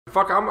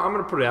Fuck, I'm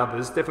gonna put it out there.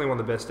 This is definitely one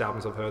of the best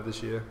albums I've heard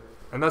this year.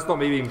 And that's not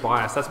me being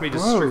biased. That's me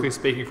just strictly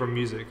speaking from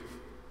music.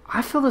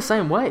 I feel the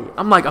same way.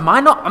 I'm like,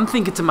 I'm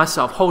thinking to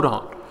myself, hold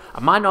on.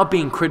 Am I not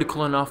being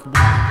critical enough? Jake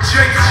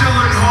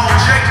Gyllenhaal,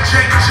 Jake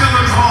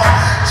Gyllenhaal,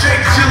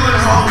 Jake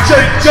Gyllenhaal,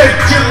 Jake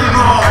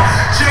Gyllenhaal,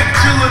 Jake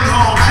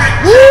Gyllenhaal,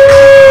 Jake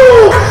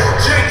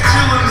Gyllenhaal,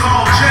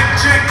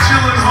 Jake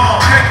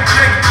Gyllenhaal,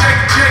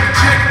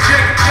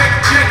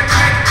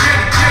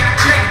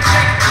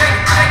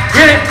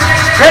 Get it.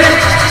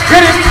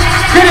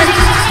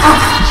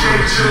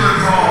 Jake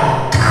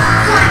Gyllenhaal.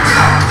 Wake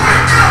up.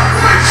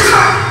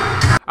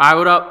 Alright,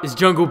 what up? It's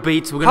Jungle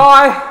Beats. We're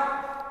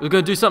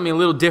gonna do something a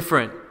little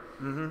different.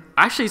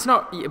 Actually, it's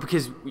not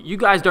because you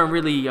guys don't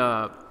really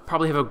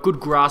probably have a good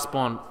grasp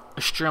on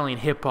Australian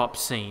hip hop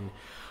scene,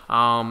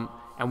 and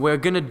we're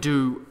gonna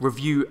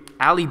review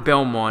Ali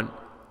Belmont,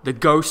 the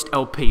Ghost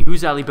LP.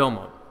 Who's Ali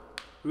Belmont?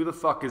 Who the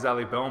fuck is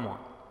Ali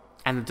Belmont?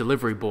 And the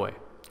Delivery Boy,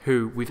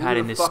 who we've had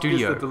in this studio. Who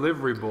the fuck is the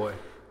Delivery Boy?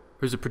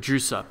 Who's a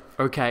producer.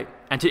 Okay,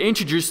 and to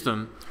introduce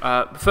them,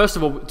 first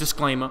of all,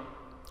 disclaimer: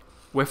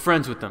 we're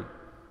friends with them.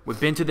 We've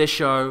been to their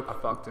show. I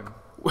fucked him.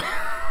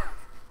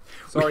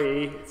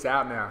 Sorry, E, it's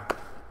out now.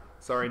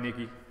 Sorry,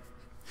 Nikki.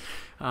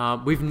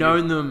 We've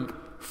known them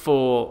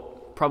for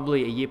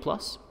probably a year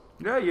plus.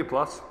 Yeah, a year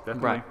plus,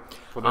 definitely. Right.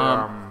 For their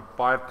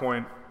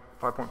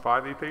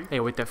 5.5 EP. Yeah,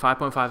 with their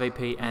 5.5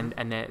 EP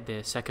and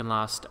their second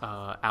last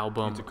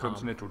album,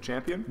 Intercontinental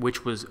Champion,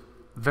 which was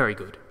very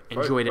good.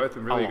 Enjoyed it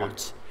really a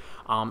lot.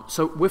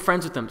 So we're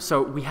friends with them.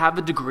 So we have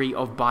a degree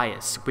of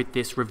bias with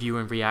this review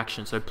and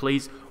reaction. So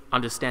please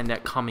understand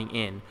that coming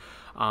in.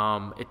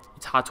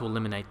 It's hard to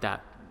eliminate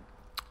that.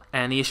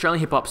 And the Australian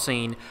hip-hop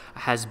scene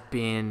has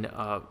been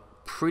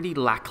pretty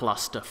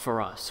lackluster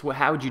for us. Well,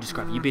 how would you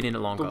describe it? You've been in it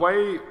longer.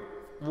 I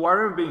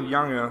remember being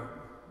younger.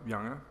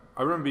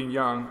 I remember being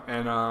young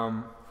and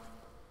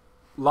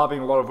loving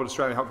a lot of what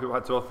Australian hip hop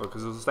had to offer,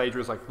 because there was a stage where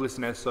it was like Bliss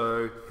and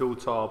Esso,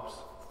 Hilltops,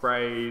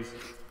 Phrase,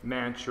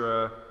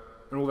 Mantra,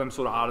 and all them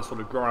sort of artists sort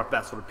of growing up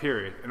that sort of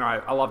period. And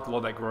I loved a lot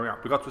of that growing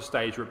up. We got to a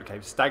stage where it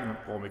became stagnant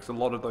for me, because a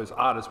lot of those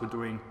artists were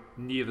doing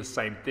near the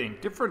same thing.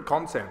 Different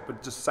content,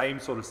 but just same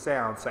sort of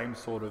sound, same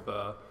sort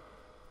of,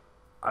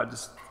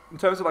 in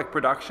terms of like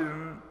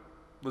production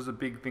was a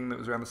big thing that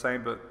was around the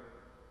same, but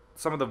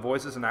some of the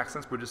voices and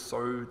accents were just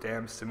so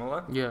damn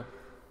similar. Yeah.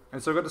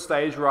 And so I got to the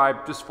stage where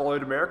I just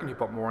followed American hip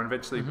hop more and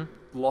eventually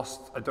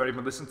I don't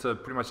even listen to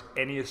pretty much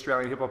any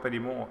Australian hip hop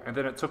anymore. And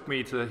then it took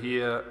me to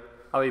hear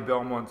Ali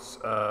Belmont's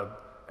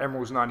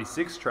Emeralds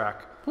 96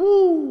 track,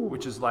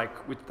 which is like,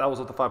 that was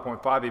at the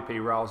 5.5 EP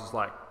where I was just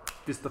like,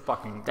 this is the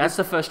fucking... That's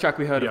the first track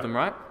we heard of them,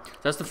 right?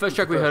 That's the first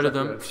track we heard of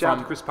them. Shout out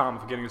to Chris Palmer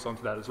for getting us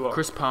onto that as well.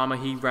 Chris Palmer,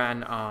 he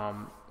ran,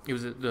 he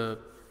was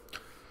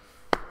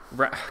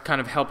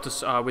kind of helped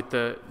us with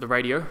the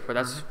radio, but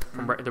that's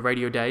from the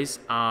radio days.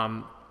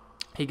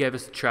 He gave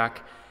us the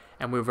track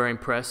and we were very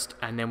impressed,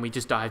 and then we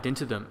just dived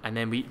into them, and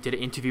then we did an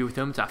interview with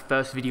them. It's our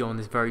first video on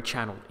this very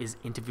channel, is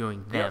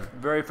interviewing them. Yeah,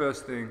 very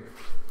first thing.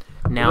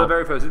 Now, the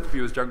very first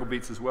interview was Jungle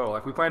Beats as well.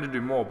 Like, we plan to do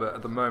more, but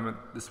at the moment,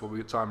 this is what we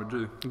got time to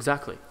do.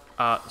 Exactly.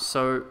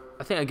 So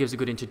I think that gives a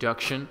good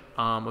introduction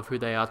of who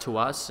they are to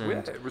us,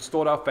 and it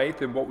restored our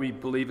faith in what we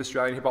believe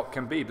Australian hip hop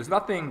can be. There's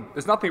nothing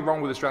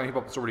wrong with Australian hip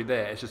hop that's already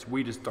there. It's just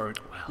we're just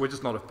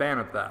not a fan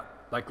of that.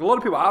 Like, a lot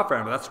of people are a fan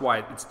of it. That's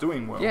why it's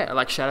doing well. Yeah,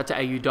 like shout out to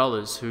AU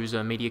Dollars, who's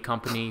a media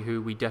company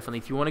who we definitely,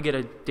 if you want to get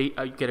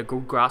a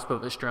good grasp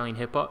of Australian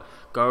hip hop,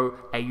 go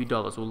AU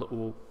Dollars.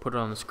 We'll put it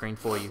on the screen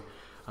for you.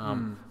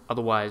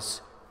 Otherwise,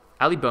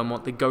 Ali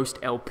Belmont, the Ghost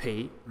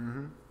LP.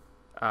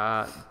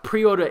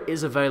 Pre-order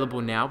is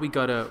available now. We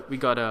got a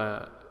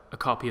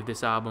copy of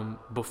this album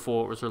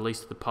before it was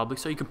released to the public,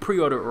 so you can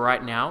pre-order it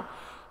right now.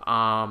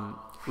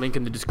 Link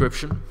in the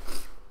description.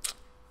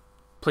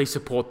 Please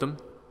support them.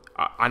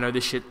 I know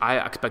this shit. I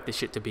expect this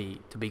shit to be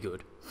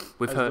good.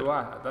 We've heard.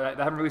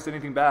 They haven't released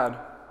anything bad.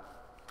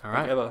 All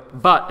right. Ever.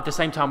 But at the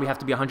same time, we have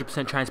to be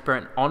 100%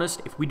 transparent, and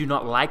honest. If we do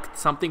not like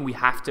something, we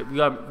gotta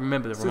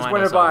remember to remind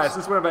ourselves.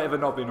 Since when have I ever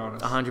not been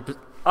honest? 100%.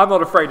 I'm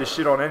not afraid to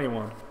shit on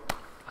anyone.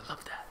 I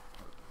love that.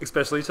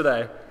 Especially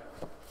today.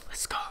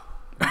 Let's go.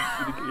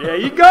 Yeah,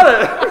 you got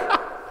it.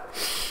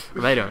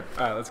 They don't.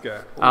 All right, let's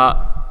go.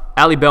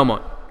 Ali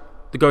Belmont,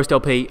 the Ghost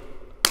LP,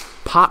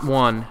 Part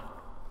 1,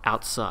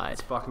 Outside.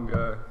 Let's fucking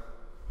go.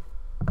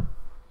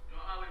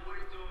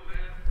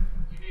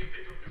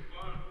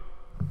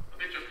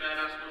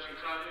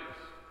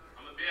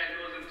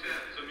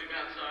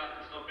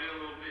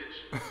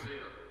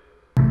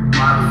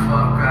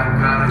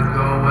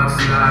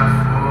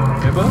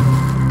 Remember?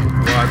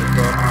 Why the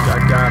fuck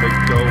I gotta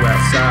go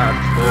outside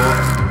for?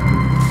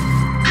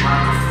 Why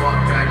the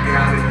fuck I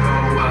gotta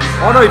go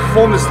outside? Oh no, he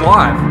performed this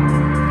live.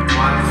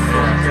 Why the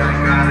fuck I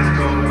gotta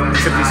go outside?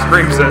 Except he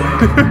screams it.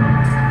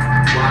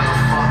 Why the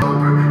fuck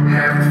over?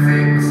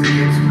 Everything was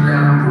against you,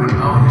 loud, I'm doing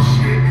all this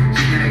shit.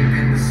 Shit ain't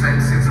been the same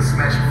since I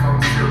smashed your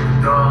phone, still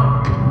the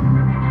dog.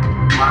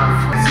 Why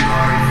the fuck?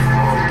 Sorry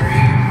for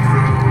being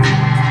rude.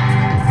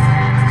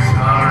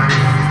 Sorry.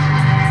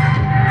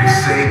 They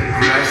say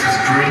grass is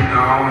green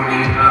on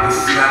the other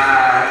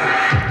side.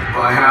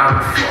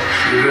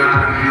 You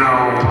gotta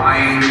know, I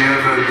ain't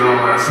never go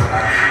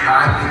outside.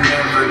 I ain't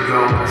never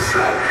go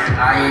outside.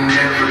 I ain't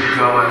never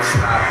go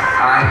outside.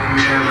 I ain't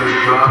never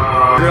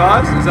go.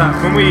 Realize is that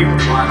when we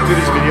do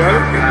this video,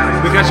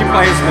 we can actually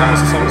play as long as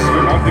the songs as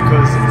we want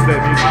because it's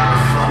their music.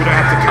 We don't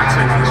have to cut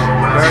too much.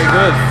 Very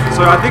good.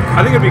 So I think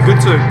it'd be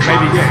good to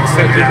maybe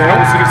extend it more.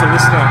 Also gives the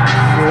listener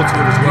more to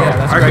it as well. Yeah,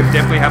 that's I could great.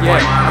 definitely have like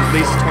at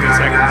least 20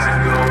 seconds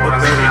or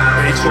 30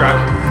 in each track.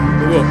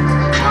 Cool.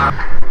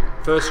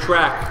 First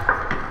track,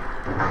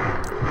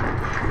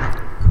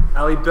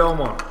 Ali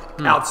Belmont,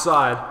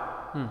 Outside,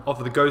 off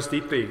of the Ghost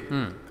EP.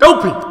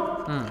 LP!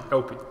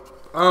 LP.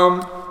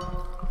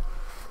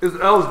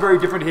 That was very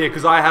different here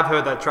because I have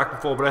heard that track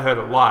before, but I heard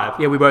it live.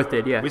 Yeah, we both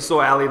did, yeah. We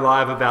saw Ali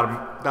live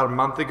about a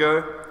month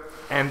ago,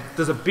 and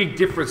there's a big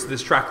difference to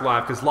this track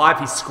live because live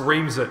he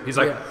screams it. He's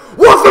like, Yeah.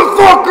 "What the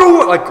fuck?"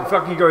 Like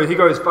fucking he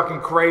goes fucking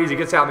crazy.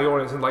 Gets out in the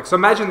audience and like. So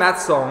imagine that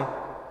song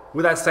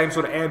with that same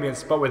sort of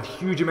ambience, but with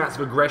huge amounts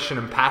of aggression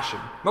and passion.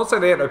 Not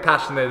saying they had no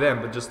passion there then,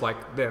 but just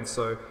like then.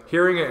 So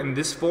hearing it in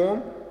this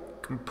form,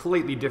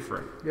 completely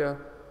different. Yeah,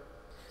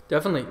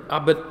 definitely.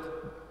 But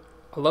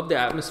I love the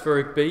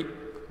atmospheric beat.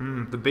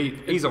 The beat,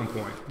 he's on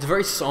point. It's a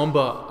very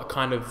somber, a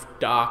kind of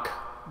dark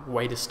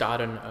way to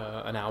start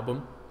an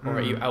album or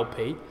a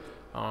LP.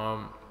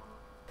 But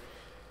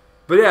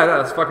yeah,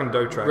 that's a fucking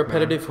dope track.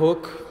 Repetitive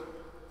hook,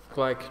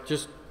 like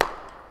just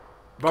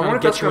But I kind wonder of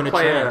if that's get you in gonna a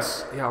play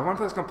trance. I wonder if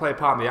that's gonna play a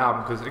part in the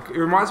album because it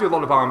reminds me a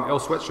lot of L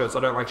Sweatshirts.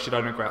 I don't like shit.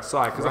 I don't go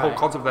outside because the whole Right.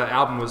 concept of that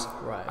album was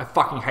Right. I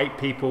fucking hate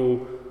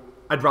people.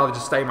 I'd rather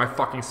just stay in my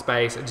fucking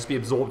space and just be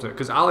absorbed in it.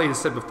 Because Ali has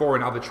said before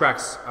in other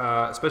tracks,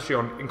 especially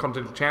on In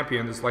Continental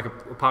Champion, there's like a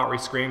part where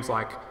he screams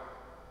like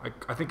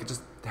I think it's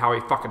just how he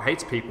fucking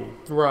hates people.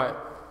 Right.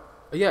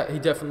 Yeah, he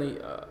definitely.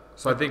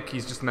 So I think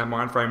he's just in that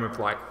mind frame of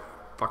like,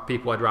 fuck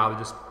people. I'd rather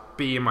just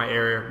be in my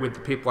area with the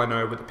people I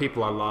know, with the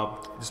people I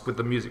love, just with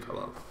the music I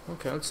love.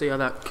 Okay, let's see how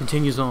that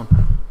continues on.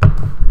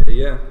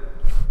 Yeah.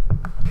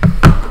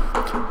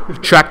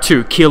 Track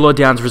 2, Keilor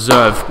Downs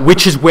Reserve,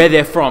 which is where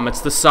they're from.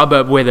 It's the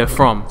suburb where they're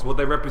from. It's what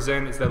they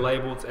represent. It's their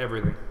label. It's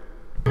everything.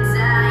 He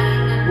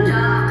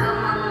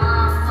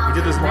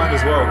did this line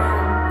as well.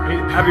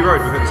 Abbey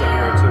Road, we heard this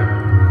Abbey Road too.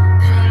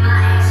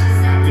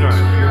 You know.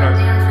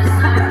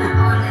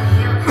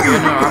 Yeah,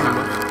 no, I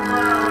remember.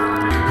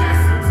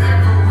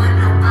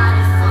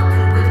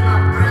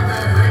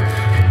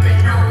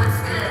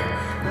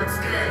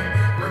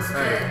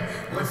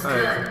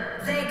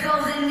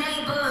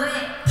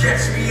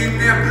 Catch me in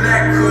that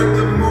black hood,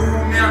 the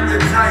moon out the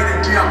tight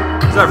and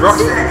out. Is that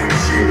Rocky?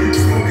 Shit,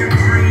 smoking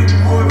green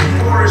wood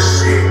for a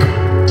shit.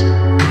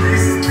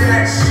 This is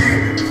that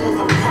shit for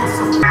the pulse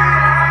of.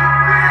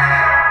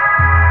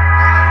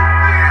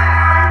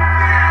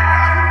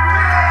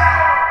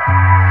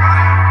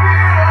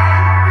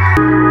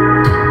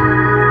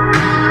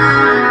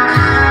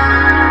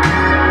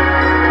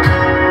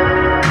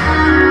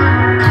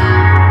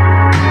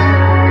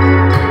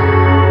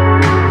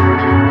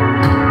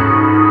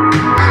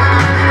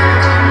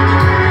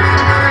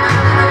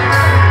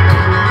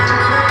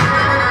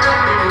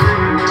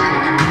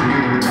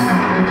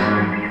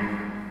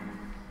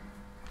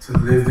 To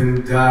live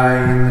and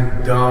die in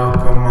the dark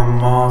of my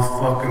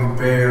motherfucking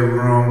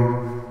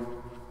bedroom.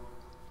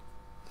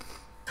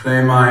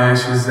 Play my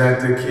ashes at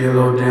the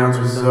Keilor Downs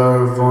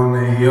Reserve on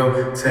the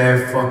hill.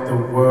 Tag fuck the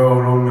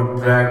world on the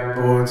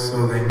blackboard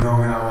so they know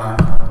how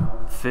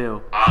I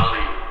Phil.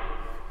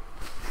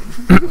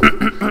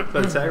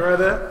 That tag right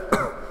there?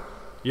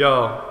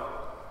 Yo,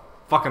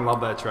 fucking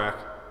love that track.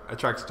 That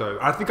track's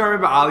dope. I think I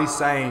remember Ali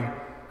saying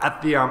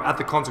at the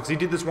concert, because he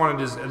did this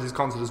one at his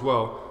concert as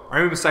well. I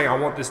remember saying, I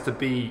want this to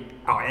be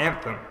our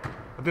anthem.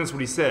 I think that's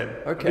what he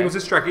said. I think it was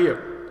this track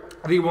here.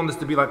 I think he wanted this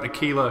to be like the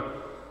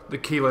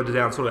Keilor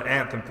Downs sort of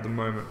anthem for the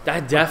moment.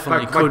 That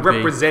definitely Like could be.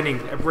 representing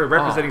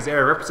his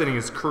era, representing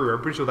his crew.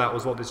 I'm pretty sure that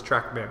was what this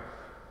track meant.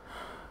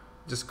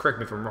 Just correct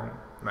me if I'm wrong,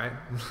 mate.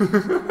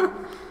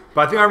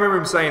 But I think I remember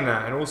him saying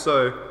that, and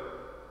also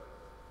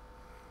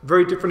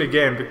very different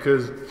again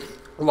because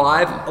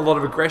live, a lot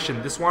of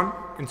aggression. This one,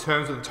 in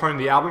terms of the tone of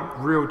the album,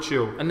 real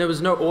chill. And there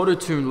was no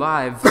autotune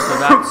live, so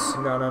that's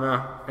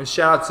No. And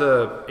shout out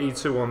to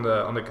E2 on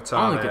the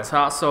guitar. on the there.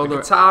 guitar solo. The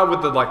guitar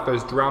with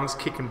those drums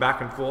kicking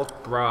back and forth,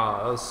 bruh,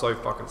 that was so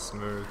fucking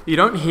smooth. You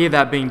don't hear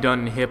that being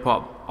done in hip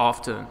hop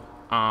often.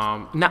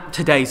 Not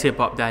today's hip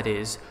hop, that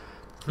is.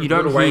 You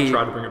don't Lil Wayne hear.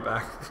 tried to bring it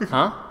back.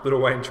 Huh?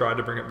 Lil Wayne tried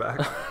to bring it back.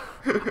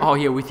 Oh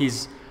yeah, with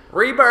his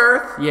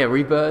Rebirth.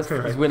 Rebirth.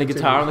 He's winning a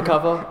guitar on the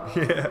cover.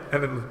 Yeah,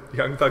 and then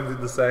Young Thug did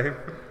the same.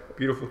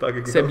 Beautiful Thug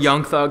again. Except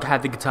Young Thug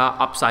had the guitar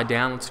upside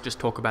down. Let's just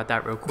talk about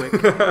that real quick.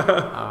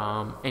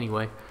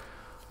 Anyway.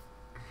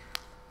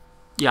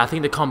 Yeah, I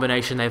think the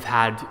combination they've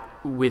had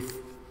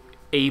with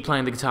E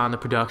playing the guitar in the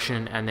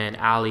production and then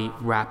Ali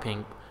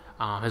rapping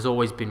has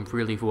always been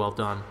really well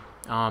done.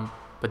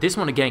 But this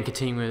one again,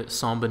 continuing with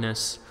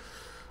somberness.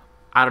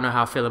 I don't know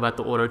how I feel about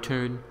the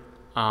auto-tune.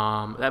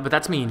 But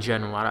that's me in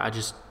general.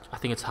 I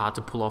think it's hard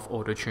to pull off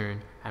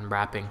auto-tune and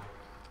rapping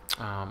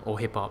or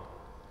hip-hop.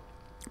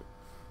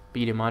 But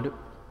you didn't mind it?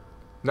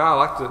 No, I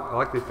liked it. I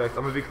like the effect.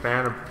 I'm a big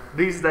fan of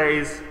these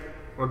days.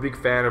 I'm a big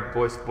fan of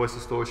voice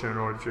distortion and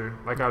autotune.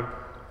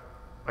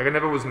 I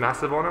never was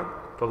massive on it,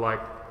 but like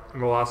in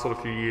the last sort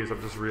of few years,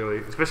 I've just really,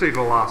 especially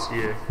the last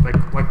year, like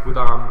with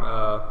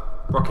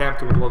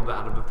Rockhampton with a lot of the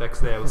additive effects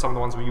there, with some of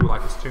the ones where you were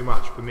like, it's too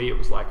much. For me, it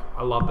was like,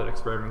 I love that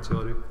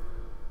experimentality.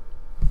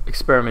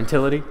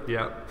 Experimentality?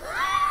 Yeah.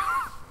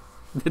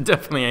 There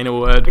definitely ain't a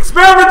word.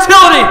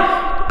 Experimentality!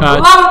 I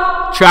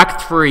love it!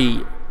 Track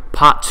 3,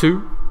 part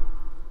 2,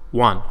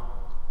 1.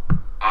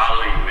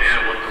 Ollie, man,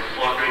 what the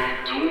fuck are you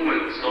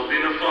doing? Stop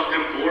being a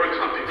fucking bore.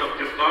 Come pick up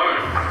your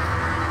phone.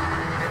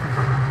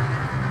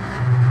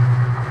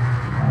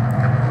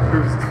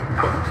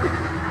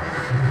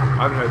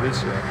 I haven't heard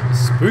this yet.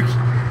 Spooky.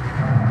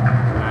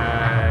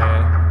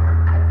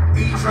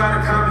 He trying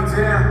to calm me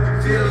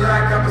down, feel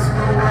like I'm a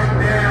snow right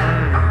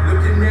now.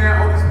 Looking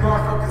now, all these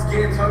motherfuckers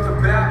getting talked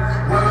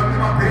about. While I'm in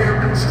my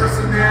bedroom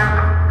stressing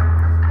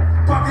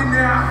out, fucking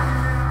out.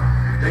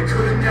 They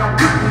couldn't now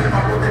beat me if I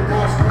wrote their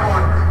boss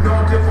one. No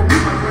different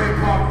with my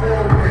grandpa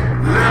forward.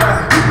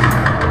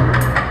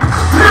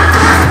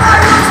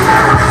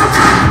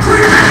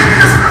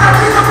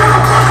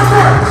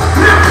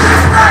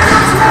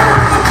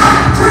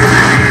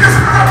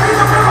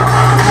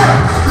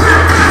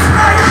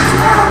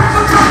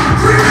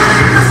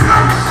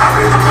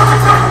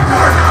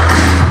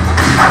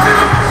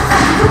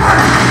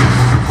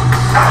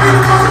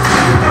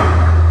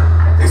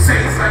 They say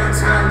it's not your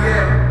time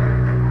yet.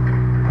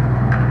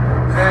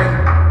 Hey,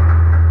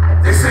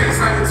 they say it's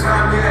not your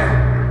time yet.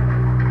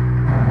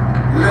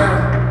 Look,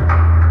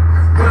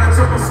 when I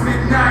took us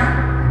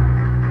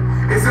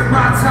midnight, is it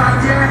my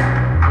time yet?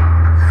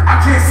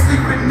 I can't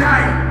sleep at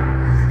night.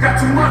 Got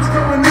too much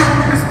going on in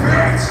this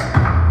bitch.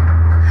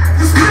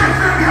 This bitch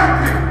ain't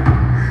helping.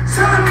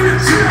 Telling me to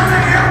chill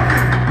ain't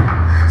helping.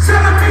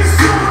 Telling me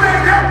soon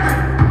ain't helping.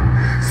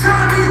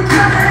 Telling me you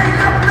gotta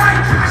hang up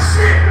night kind of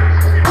shit.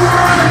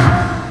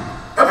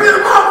 I be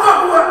the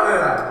motherfucker. What?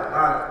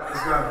 Alright,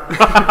 let's go.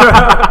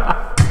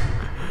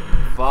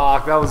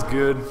 Fuck, that was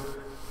good.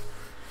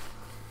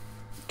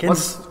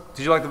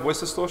 Did you like the voice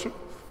distortion?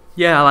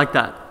 Yeah, I like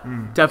that.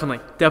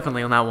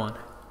 Definitely on that one.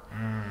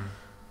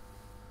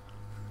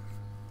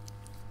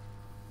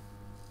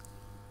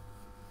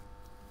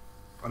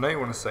 I know you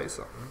want to say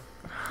something.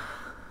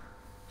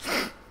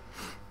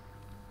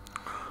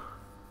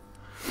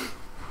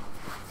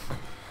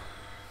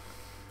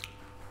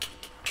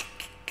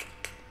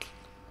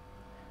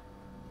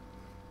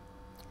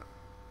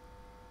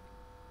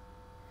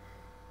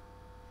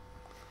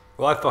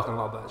 Well, I fucking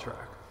love that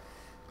track.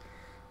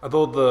 I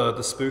thought the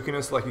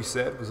spookiness, like you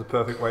said, was a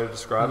perfect way to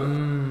describe it.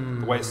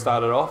 The way it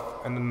started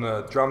off, and then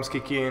the drums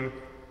kick in,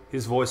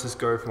 his voices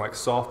go from like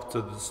soft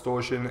to the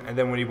distortion, and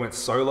then when he went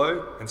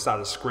solo and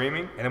started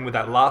screaming, and then with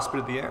that last bit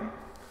at the end,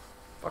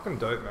 fucking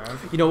dope, man.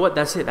 You know what?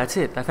 That's it.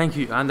 Thank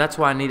you, and that's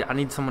why I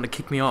need someone to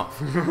kick me off.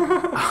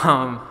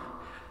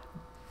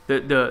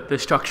 The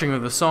structuring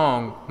of the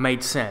song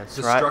made sense,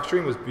 right? The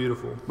structuring was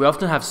beautiful. We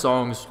often have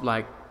songs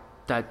like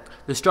that.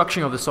 The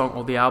structuring of the song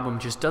or the album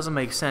just doesn't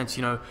make sense.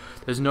 You know,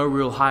 there's no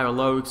real high or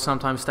low. It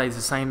sometimes stays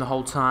the same the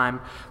whole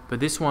time. But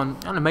this one,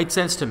 I don't know, made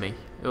sense to me.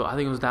 I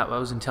think that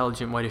was an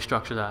intelligent way to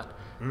structure that.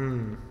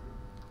 Nah,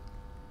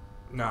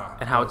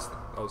 and how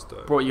that was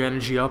dope. Brought your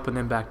energy up and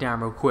then back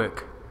down real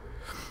quick.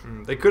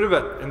 They could have,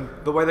 and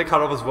the way they cut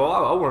off as well,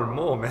 I wanted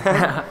more, man.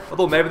 I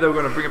thought maybe they were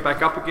going to bring it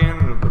back up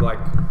again, but like,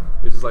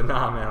 it's just like,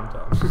 nah, man, I'm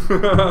done.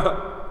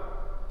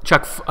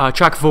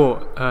 Track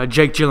 4,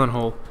 Jake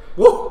Gyllenhaal.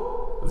 Woo!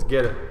 Let's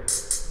get it. I'm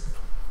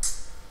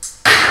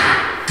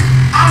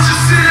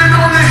just sitting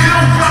on the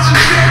hill watching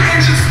jet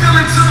engines spill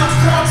into the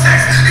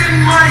vortex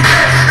in my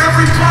head.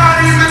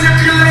 Everybody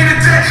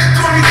manipulated that.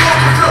 Tony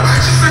Thornville,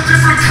 just a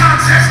different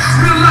context.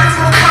 Real life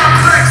more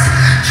complex.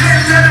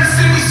 Can't let them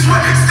see me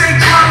sweat.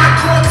 Stay calm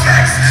like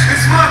Cortex.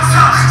 It's my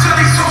time. Tell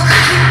these songs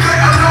keep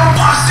that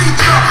alone. I see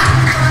ya.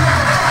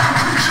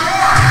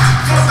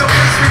 From the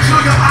basement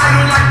to your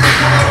idol like the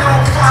world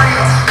on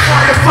fire.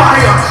 Fire,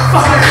 fire,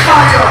 fire,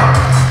 fire.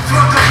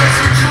 From the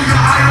basement to your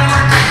idol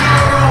like the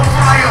world on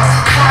fire.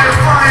 Fire,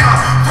 fire,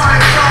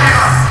 fire,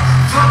 fire.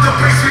 From the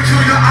basement to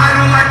your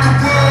idol like the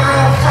world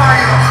on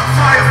fire.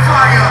 Fire,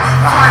 fire,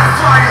 fire,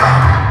 fire.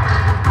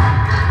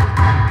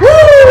 Woo!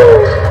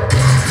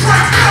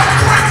 Wake up,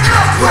 wake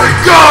up,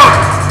 wake up!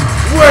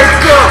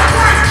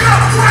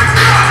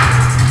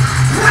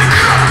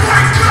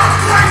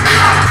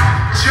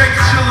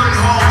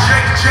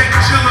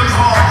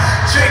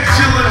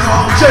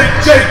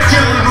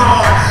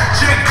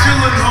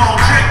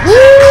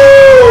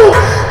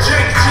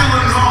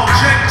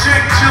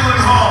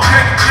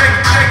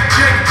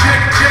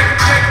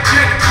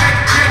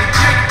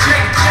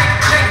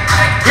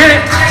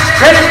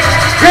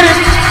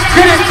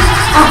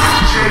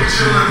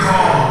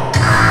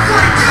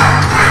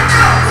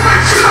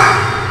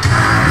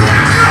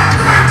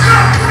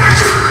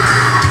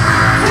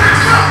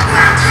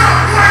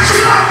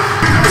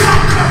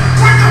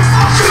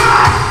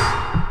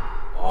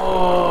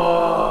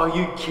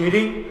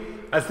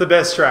 That's the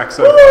best track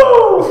so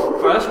far.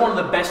 Bro, that's one of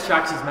the best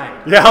tracks he's made.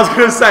 Yeah, I was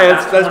gonna say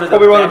that's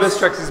probably one of the best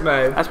tracks he's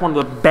made. That's one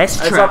of the best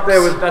tracks.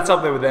 That's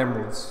up there with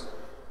Emeralds.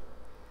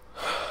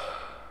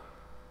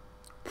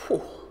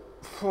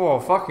 Oh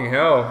fucking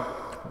hell!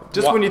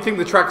 Just when you think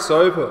the track's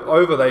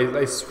over,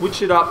 they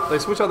switch it up. They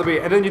switch up the beat,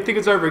 and then you think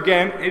it's over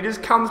again. It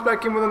just comes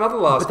back in with another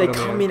last. But they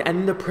come in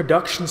and the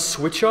production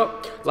switch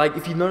up. Like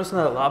if you notice in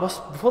that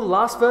before the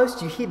last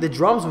verse, you hear the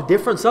drums were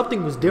different.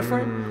 Something was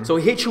different, so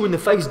it hit you in the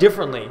face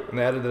differently. And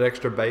they added that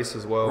extra bass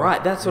as well.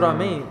 Right, that's what I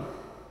mean.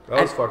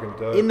 That was fucking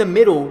dope. In the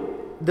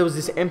middle, there was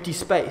this empty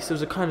space. There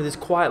was a kind of this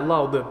quiet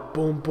lull. The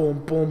boom,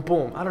 boom, boom,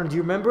 boom. I don't know. Do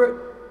you remember it?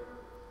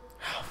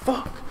 Oh,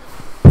 fuck.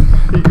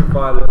 You can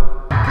find it.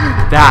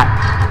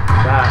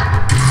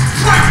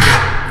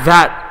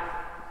 That.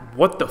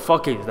 What the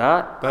fuck is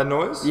that? Bad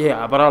noise?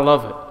 Yeah, but I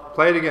love it.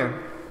 Play it again.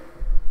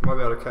 Might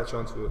be able to catch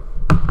on to it.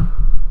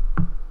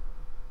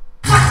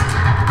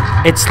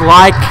 It's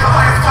like.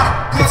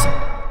 It's.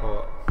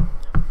 Oh.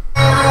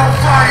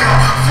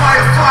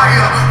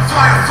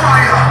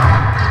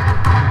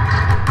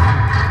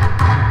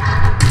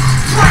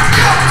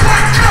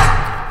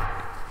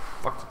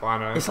 Fuck if I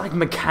know. It's like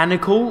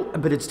mechanical,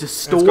 but it's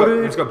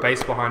distorted. It's got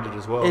bass behind it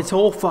as well. It's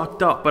all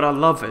fucked up, but I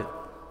love it.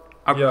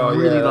 I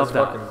really love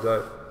that. Fucking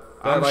dope.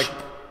 That,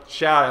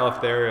 shout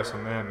out Eleftherios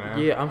on there, man.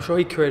 Yeah, I'm sure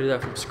he created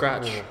that from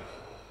scratch. Ooh,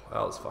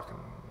 that was fucking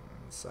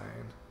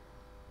insane.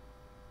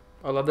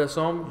 I love that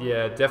song.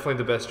 Yeah, definitely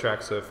the best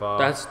track so far.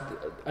 That's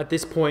at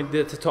this point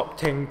that's a top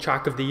 10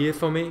 track of the year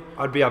for me.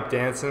 I'd be up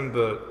dancing,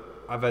 but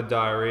I've had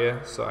diarrhea,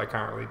 so I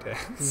can't really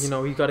dance. You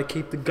know, you got to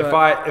keep the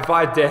gut. If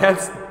I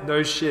dance,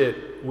 no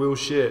shit, will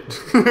shit.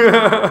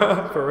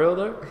 For real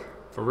though?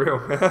 For real,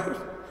 man.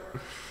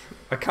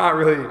 I can't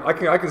really.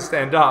 I can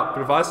stand up,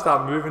 but if I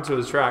start moving to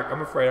the track,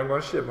 I'm afraid I'm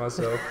gonna shit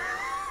myself.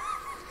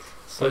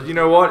 So you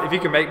know what? If you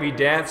can make me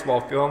dance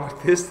while feeling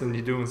like this, then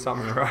you're doing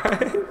something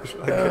right.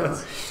 I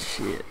guess.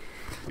 Shit.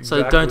 Exactly.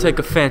 So don't take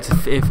offense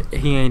if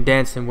he ain't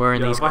dancing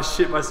wearing these. If I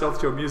shit myself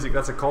to your music,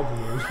 that's a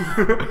compliment.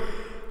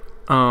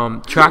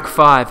 Track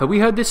 5. Have we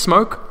heard this,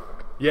 Smoke?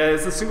 Yeah,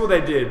 it's the single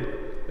they did.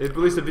 They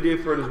released a video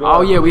for it as well.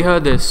 Oh yeah, we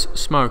heard this.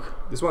 Smoke.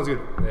 This one's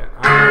good. Yeah.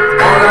 All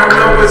I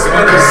know is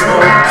where the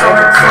smoke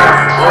coming from.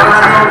 All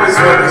I know is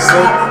where the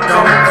smoke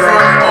coming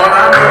from. All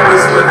I know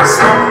is where the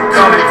smoke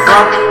coming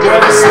from. Where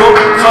the smoke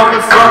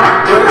coming from.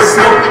 Where the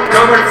smoke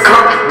coming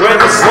from. Where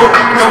the smoke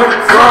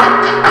coming from.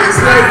 'Cause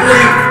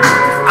lately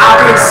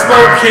I've been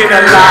smoking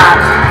a lot.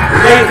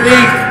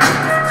 Lately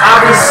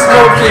I've been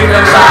smoking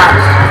a lot.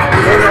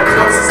 And I'm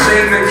not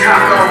sustaining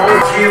alcohol,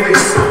 feeling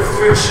so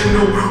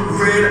fictional.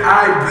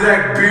 Red-eyed,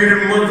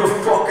 black-bearded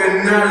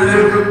motherfucker, not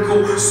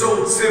lyrical.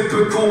 So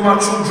typical, my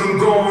children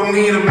gon'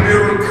 need a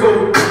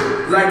miracle.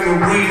 Like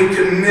Maria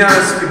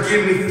Canales,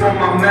 forgive me for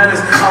my manners.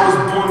 I was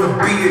born to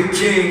be a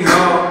king,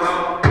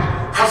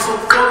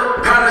 hustle for the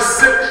palace,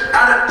 sip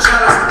out of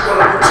chalice, full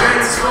of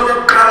chains for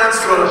the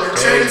balance, full of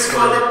chains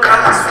for the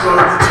balance,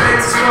 full of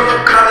chains for the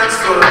balance,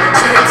 full of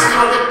chains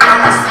for the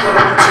balance, full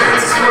of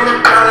chains for the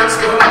balance,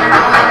 full of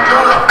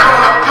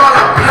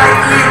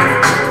lately,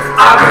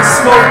 I've been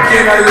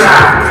smoking a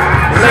lot.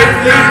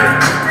 Lately,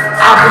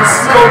 I've been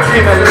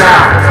smoking a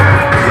lot.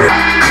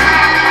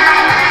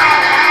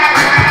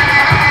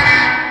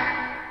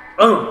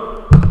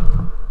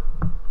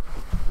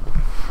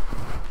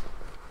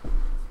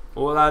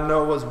 All I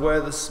know is where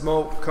the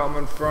smoke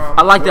coming from.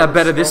 I like that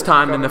better this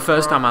time than the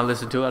first time I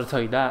listened to it, I'll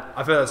tell you that.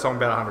 I've heard that song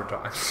about 100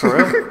 times. For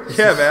real?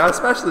 Yeah, man, I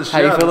smashed the shit. How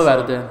do you out feel of the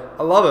about it song. then?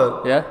 I love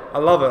it. Yeah? I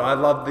love it. I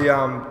love the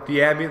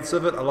ambience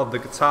of it. I love the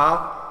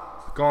guitar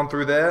going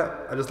through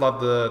there. I just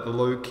love the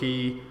low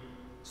key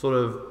sort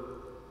of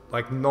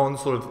like non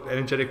sort of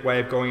energetic way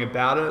of going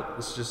about it.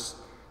 It's just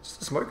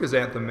a smoker's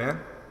anthem,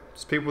 man.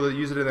 Just people that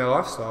use it in their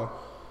lifestyle.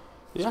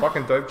 It's a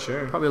fucking dope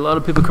tune. Probably a lot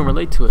of people can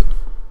relate to it.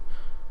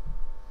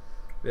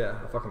 Yeah,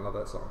 I fucking love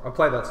that song. I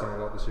played that song a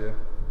lot this year.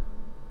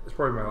 It's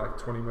probably my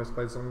 20 most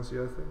played song this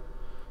year, I think.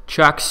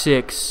 Track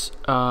 6,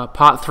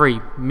 part 3,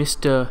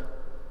 Mr.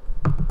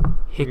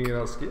 Anything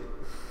else skip?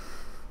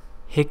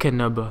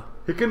 Hickenubber.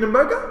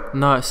 Hickenubber?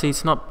 No, see,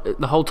 it's not.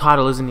 The whole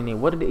title isn't in here.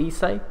 What did he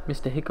say?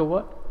 Mr. Hicker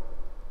what?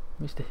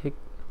 Mr. Hick.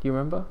 Do you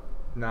remember?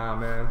 Nah,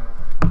 man.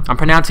 I'm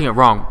pronouncing it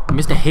wrong.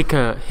 Mr.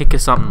 Hicker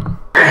something.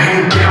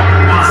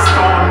 My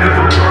star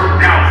never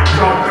burnt out.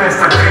 Drop fast,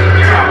 I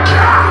can't out.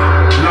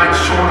 Like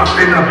Sean up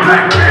in the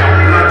black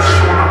belt. Like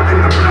Sean up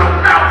in the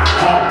blowout.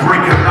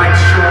 Heartbreaking like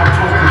Sean.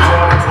 Talking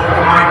hard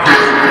over my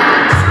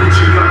head.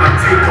 Switching up like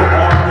Taker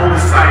on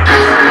motorcycle.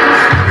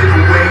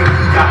 Either way,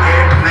 he got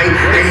airplay.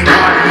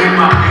 Anybody in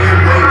my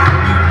airway.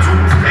 Me too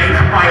today.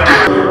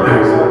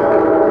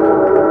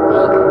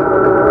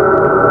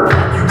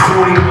 You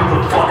corny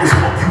motherfuckers.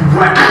 Fuck you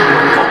whack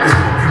motherfuckers.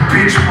 Fuck you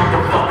bitch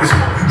motherfuckers.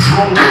 Fuck you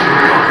drone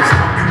motherfuckers.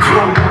 Fuck you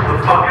clone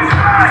motherfuckers.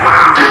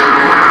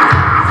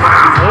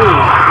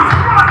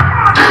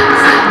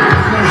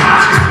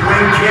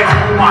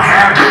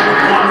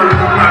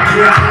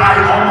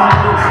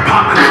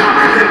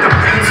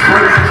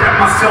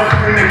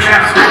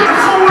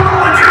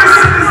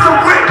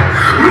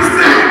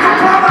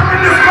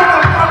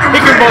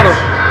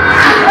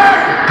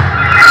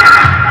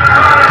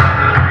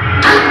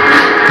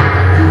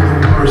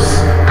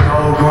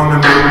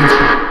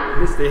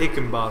 Mr.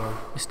 Hickenbottom.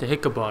 Mr.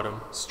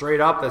 Hickenbottom. Straight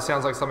up, that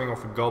sounds like something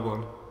off of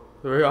Goblin.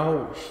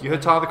 Oh, You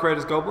heard Tyler the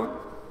Creator's Goblin?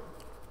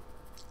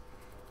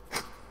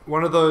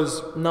 One of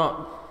those.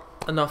 not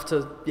enough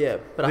to, yeah,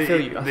 but I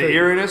feel you. I The feel you.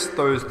 eeriness,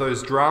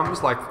 those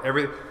drums, like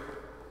everything.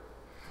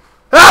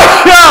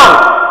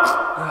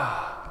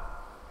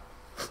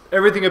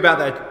 Everything about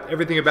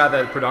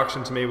that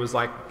production to me was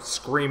like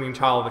screaming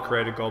Tyler the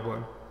Creator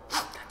Goblin.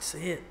 That's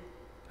it.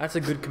 That's a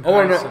good I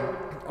want comparison.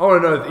 to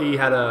know if he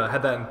had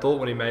that in thought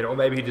when he made it, or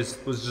maybe he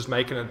was just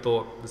making it and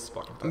thought this is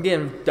fucking. I'm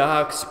getting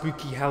dark,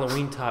 spooky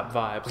Halloween type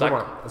vibes.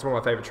 That's one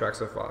of my favorite tracks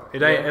so far.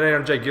 It ain't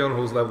on Jake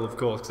Gyllenhaal's level, of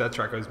course, because that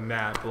track goes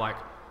mad. But like,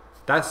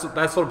 that sort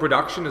of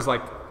production is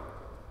like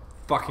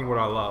fucking what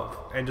I love.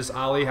 And just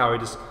Ali, how he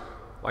just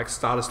like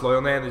started slow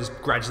on there and then just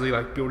gradually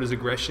like build his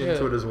aggression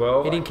into it as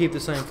well. He didn't keep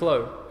the same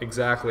flow.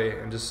 Exactly,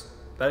 and just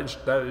that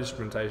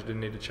instrumentation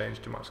didn't need to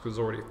change too much because it was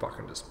already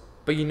fucking just.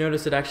 But you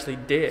notice it actually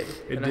did.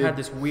 It and did. it had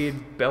this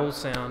weird bell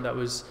sound that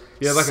was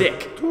Like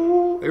sick. it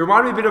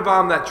reminded me a bit of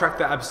that track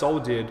that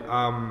Absol did,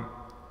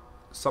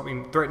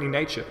 something Threatening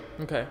Nature.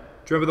 Okay.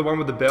 Do you remember the one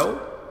with the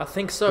bell? I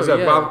think so, Was that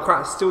yeah. Bob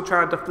Christ still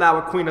trying to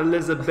flower Queen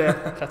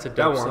Elizabeth? That's a That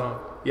dope one. song.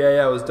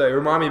 Yeah, it was dope. It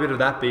reminded me a bit of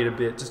that beat a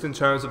bit, just in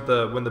terms of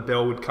when the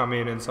bell would come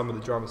in and some of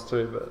the drums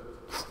too. But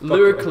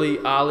Lyrically,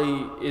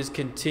 Ali is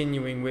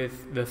continuing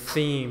with the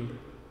theme.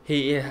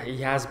 He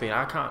has been.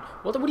 I can't.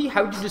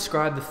 How would you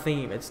describe the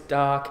theme? It's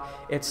dark.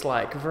 It's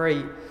like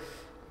very,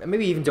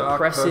 maybe even Dark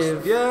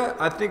depressive. Yeah,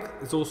 I think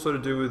it's also to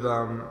do with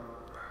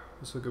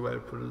That's a good way to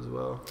put it as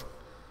well.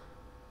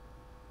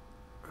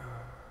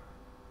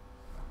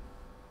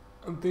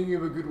 I'm thinking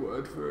of a good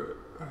word for it.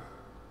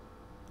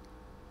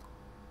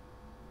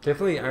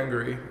 Definitely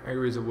angry.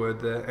 Angry is a word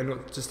there, and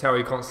just how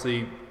he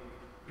constantly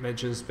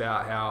mentions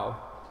about how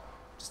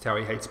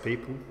he hates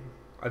people.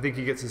 I think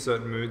he gets in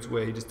certain moods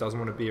where he just doesn't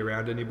want to be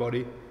around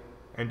anybody,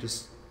 and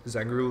just is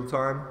angry all the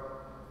time.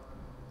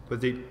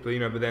 But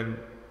then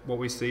what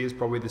we see is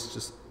probably this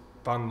just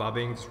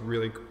fun-loving, just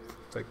really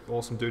like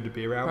awesome dude to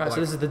be around. Right, but,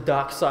 so this is the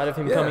dark side of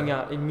him coming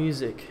out in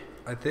music.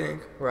 I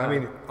think. Right. I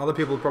mean, other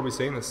people have probably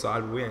seen this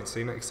side, but we ain't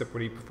seen it except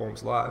when he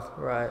performs live.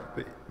 Right.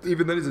 But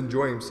even then, he's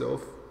enjoying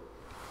himself.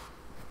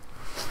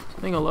 I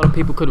think a lot of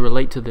people could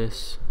relate to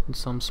this in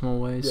some small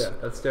ways. Yeah,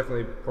 that's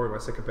definitely probably my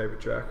second favorite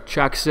track.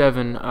 Track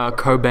 7,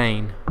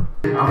 Cobain.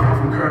 I'm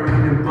from Kirby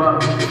and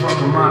Buck, fuck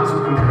a mob to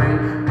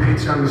complain,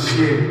 bitch, I'm the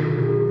shit.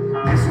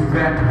 Guess who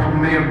back,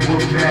 one man,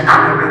 book back,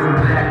 I read him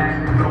black.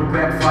 No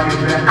back, fire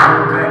back,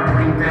 go back,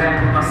 bring back,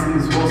 all I see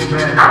is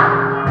horseback.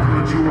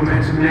 Could you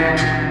imagine that?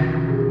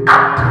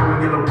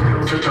 Throwing yellow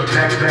pills at the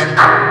back.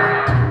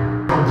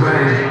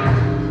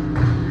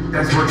 Cobain,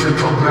 that's what you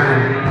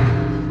Cobain.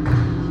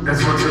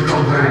 That's what you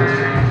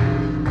Cobain.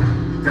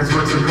 That's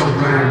what you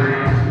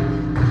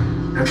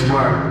Cobain. That's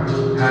work,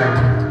 hey.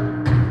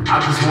 I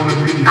just wanna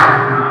be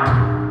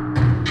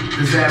happy.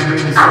 Does that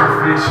make me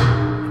selfish?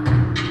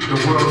 The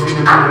world's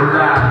even me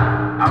alive.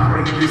 I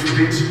pray this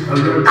bitch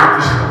allergic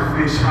to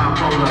shellfish.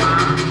 Bipolar,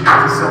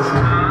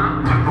 antisocial,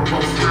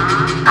 hyperpostal.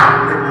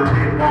 Let the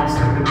lid boss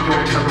in the door.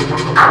 Tell her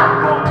what the fuck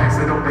ball. Pass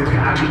it up, baby. I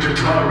need the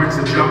courage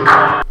to jump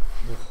off.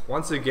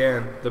 Once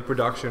again, the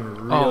production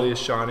really is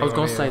shining. I was on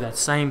going to here. say that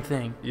same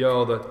thing.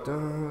 Yo,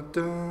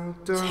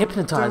 It's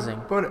hypnotizing.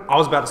 I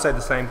was about to say the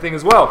same thing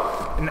as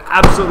well. An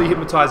absolutely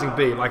hypnotizing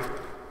beat. Like,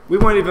 we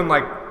weren't even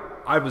like,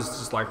 I was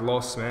just like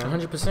lost, man.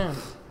 100%.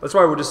 That's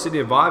why we're just sitting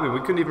here vibing. We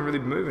couldn't even really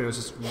be moving. It was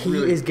just He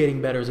really. is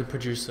getting better as a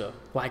producer.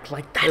 Like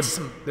that's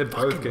some They're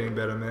both getting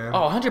better, man.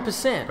 Oh,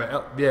 100%.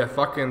 But yeah,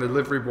 fucking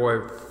Delivery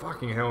Boy,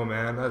 fucking hell,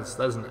 man. That's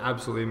an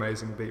absolutely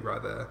amazing beat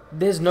right there.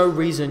 There's no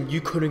reason you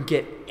couldn't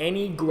get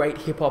any great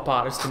hip-hop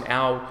artist in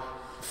our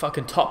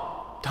fucking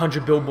top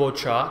 100 Billboard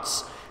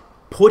charts,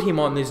 put him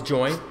on this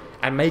joint,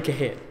 and make a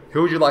hit.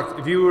 Who would you like,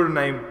 if you were to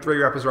name 3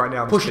 rappers right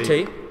now? Pusha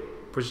T.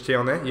 Pusha T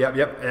on there? Yep.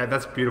 Yeah,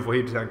 that's beautiful.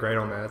 He'd sound great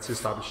on there. That's his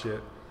type of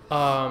shit.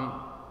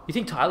 You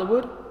think Tyler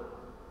would?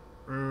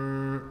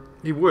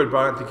 He would, but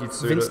I don't think he'd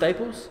suit Vince it.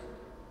 Staples?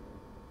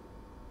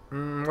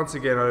 Once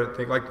again, I don't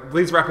think, like,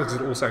 these rappers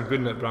would all sound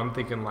good in it, but I'm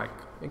thinking, like,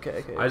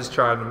 Okay. I just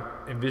try and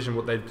envision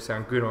what they'd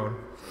sound good on.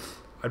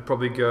 I'd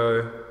probably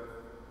go,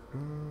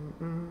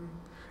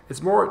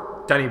 it's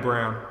more Danny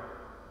Brown.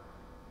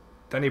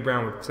 Danny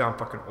Brown would sound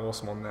fucking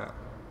awesome on that.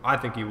 I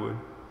think he would.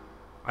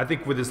 I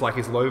think with his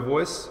low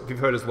voice, if you've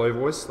heard his low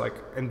voice, like,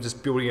 and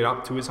just building it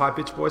up to his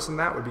high-pitched voice and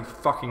that would be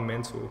fucking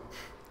mental.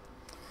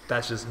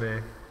 That's just me.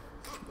 And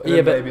Yeah,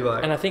 then but maybe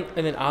like, and I think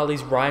and then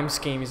Ali's rhyme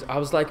schemes. I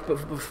was like,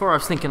 but before I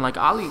was thinking like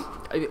Ali.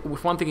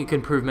 With one thing he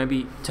can prove,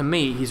 maybe to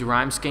me, his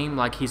rhyme scheme,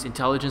 like his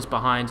intelligence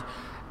behind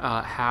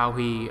how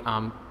he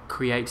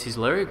creates his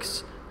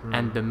lyrics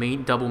and the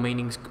double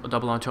meanings,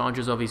 double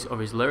entendres of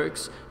his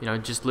lyrics. You know,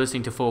 just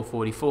listening to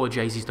 444,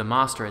 Jay-Z's the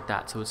master at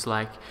that. So it's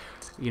like,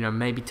 you know,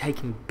 maybe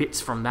taking bits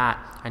from that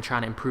and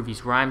trying to improve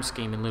his rhyme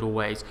scheme in little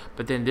ways.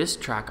 But then this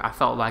track, I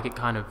felt like it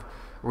kind of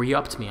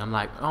re-upped me. I'm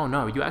like, oh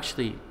no, you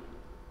actually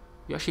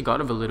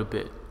got it a little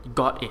bit. You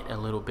got it a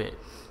little bit.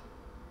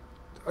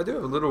 I do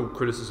have a little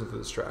criticism for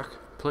this track.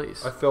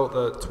 Please. I felt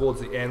that towards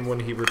the end when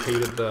he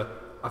repeated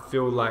I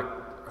feel like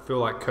feel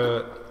like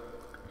Kurt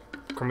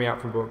coming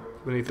out from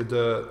beneath the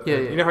dirt. Yeah,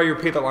 You know how you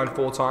repeat that line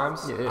 4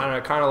 times? Yeah. I don't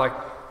know, kind of like,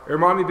 it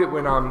reminded me a bit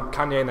when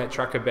Kanye in that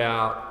track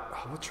about,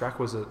 what track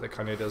was it that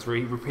Kanye does, where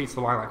he repeats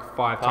the line like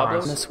 5 I'm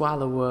a times.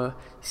 swallower.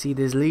 See,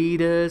 there's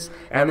leaders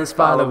and there's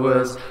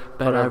followers,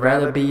 but I'd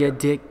rather be a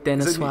dick than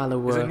a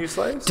swallower. Is it New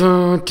Slaves?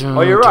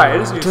 Oh, you're right,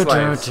 it is New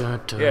Slaves. Yeah,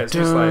 it's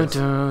New Slaves.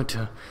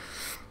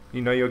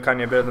 You know you're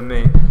Kanye better than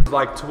me.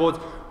 Like towards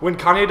when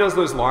Kanye does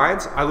those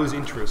lines, I lose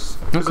interest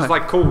because Okay. it's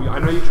like cool. I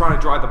know you're trying to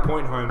drive the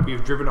point home, but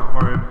you've driven it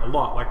home a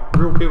lot. Like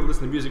real people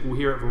listen to music will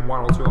hear it from 1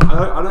 or 2.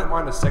 I don't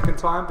mind a second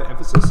time for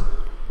emphasis,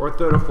 or a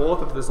third or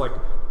fourth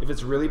if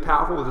it's really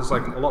powerful. There's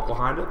like a lot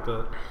behind it,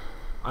 but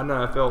I don't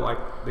know. I felt like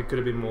there could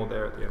have been more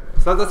there at the end.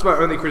 So that's my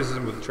only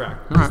criticism with the track.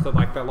 Just that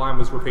like that line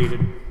was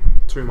repeated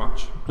too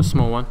much. A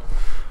small one.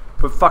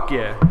 But fuck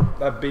yeah,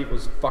 that beat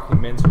was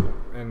fucking mental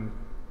and.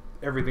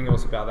 Everything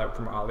else about that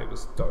from Ali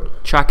was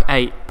dope. Track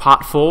 8,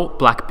 Part 4,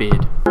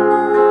 Blackbeard.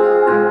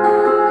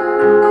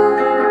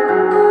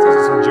 This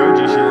is some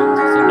Joji shit.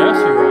 It's a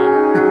nursery rhyme.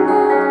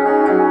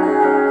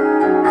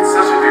 It's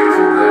such a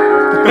beautiful day.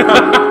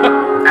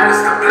 And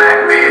it's the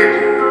Blackbeard.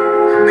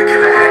 The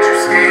killer had you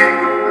scared.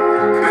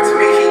 But to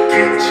me, he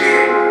get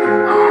jig.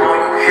 I'm on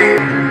your head.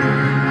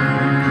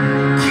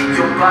 Keep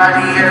your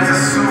body as a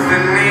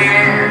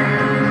souvenir.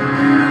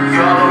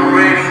 Y'all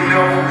already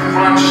know who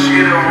run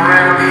shit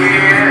around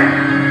here.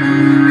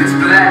 It's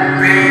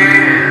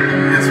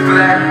Blackbeard. It's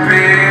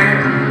Blackbeard.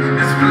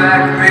 It's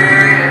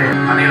Blackbeard.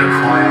 I need a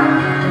choir.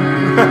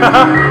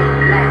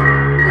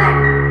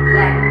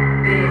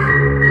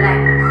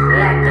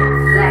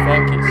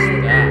 Fuck is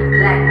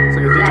that? It's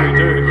like a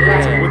didgeridoo. Yeah.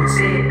 It's a wooden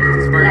stick.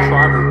 It's very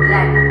tribal.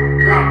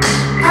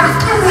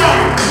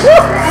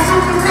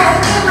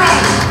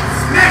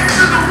 Next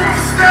to the roof,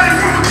 standing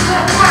from the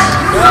floor,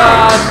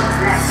 God.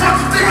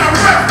 such thing I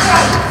rap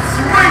for.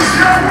 The range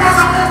down, run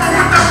over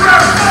with the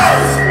rap for.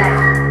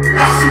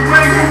 Watch the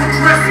way you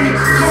address me,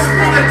 come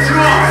for that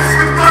job.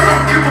 If I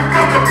don't give a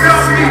fuck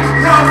about me,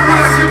 why would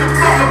I give a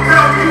fuck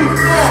about you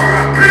for?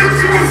 Bitch,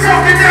 you ain't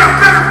talking now,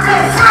 better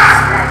fall back.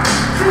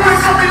 You ain't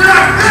something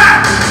like that.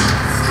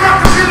 Drop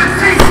the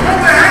guillotine,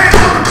 hold the hands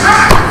on the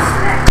back.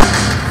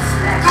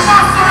 To my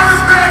son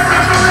is bad,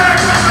 touch your leg,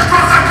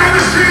 drop that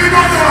guillotine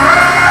on your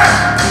head.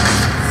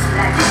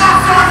 To my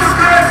son is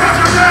bad, touch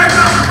your leg,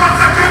 drop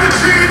that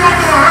guillotine on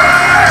your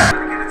head.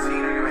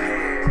 Guillotine on your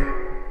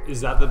head. Is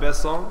that the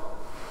best song?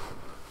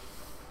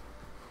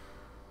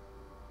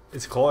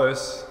 It's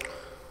close.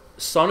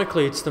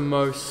 Sonically, it's the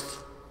most.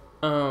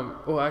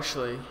 Well,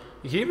 actually,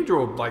 You can even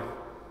draw like,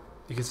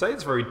 you can say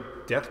it's very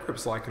Death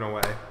Grips like in a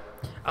way.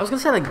 I was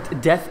gonna say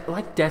like death.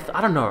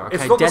 I don't know. Okay,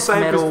 It's not the death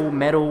same as-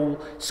 metal,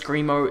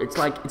 screamo. It's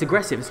like it's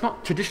aggressive. It's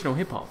not traditional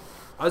hip hop.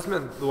 I just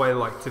meant the way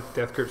like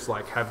Death Grips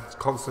like have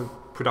constant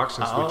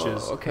production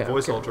switches, okay,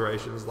 voice okay.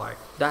 alterations. Like,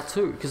 That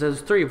too, because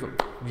there's 3 of them.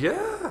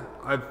 yeah,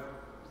 I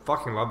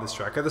fucking love this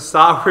track. At the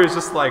start, where it's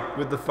just like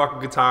with the fucking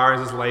guitar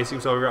and just lacing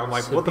himself around, I'm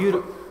like, what the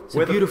fuck? It's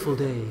a beautiful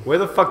day. Where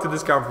the fuck did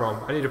this come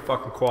from? I need a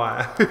fucking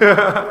choir.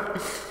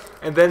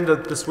 And then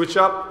the switch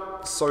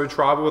up, so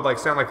tribal, would like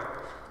sound like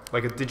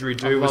a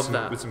didgeridoo love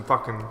that. with some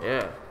fucking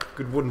Yeah.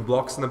 good wooden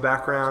blocks in the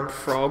background.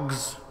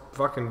 Frogs.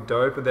 Fucking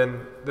dope. And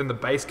then the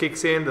bass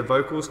kicks in, the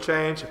vocals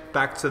change,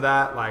 back to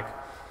that. Like,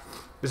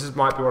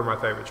 might be one of my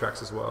favorite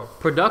tracks as well.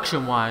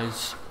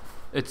 Production-wise,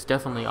 it's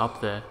definitely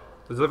up there.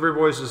 The Delivery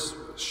Boy's just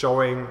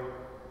showing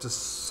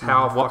just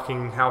how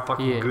fucking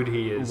good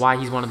he is. Why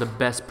he's one of the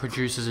best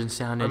producers and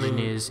sound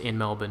engineers in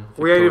Melbourne.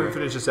 We ain't Victoria. even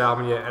finished this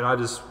album yet, and I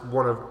just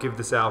want to give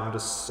this album to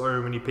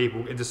so many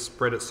people and just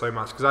spread it so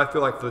much because I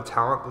feel like the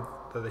talent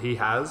that he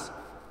has,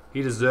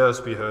 he deserves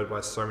to be heard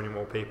by so many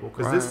more people.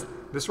 Because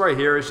this right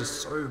here is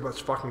just so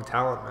much fucking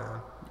talent,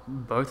 man.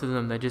 Both of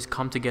them, they just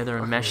come together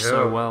and mesh yeah.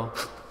 so well.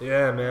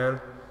 Yeah,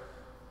 man.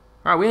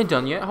 Alright, we ain't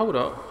done yet. Hold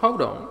on.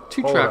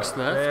 2 Hold tracks up,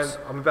 left.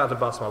 Man, I'm about to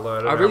bust my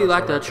load. I really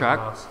like that track.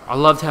 I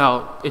loved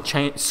how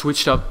it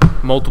switched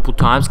up multiple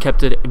times,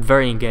 kept it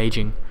very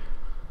engaging.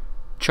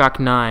 Track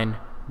 9,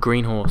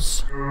 Green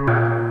Horse.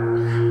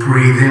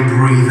 Breathe in,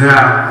 breathe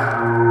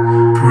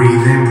out.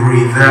 Breathe in,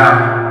 breathe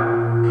out.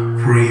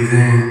 Breathe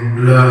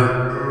in,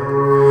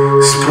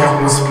 love.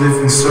 Spark my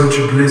spliff in search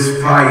of bliss.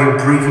 Fire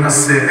breathing, I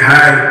said,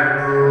 hey.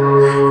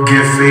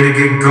 Get faded,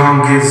 get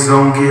gone, get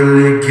zoned, get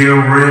lit, get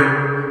ripped.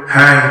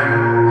 Hey.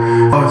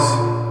 Us.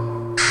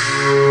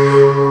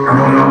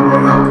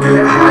 Roll up,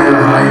 get higher,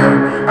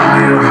 higher,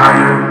 higher,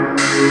 higher.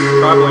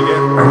 Tribal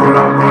again.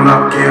 Roll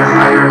up, get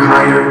higher,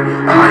 higher,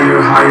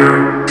 higher, higher.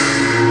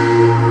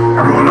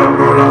 Roll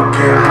up,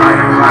 get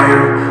higher,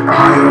 higher,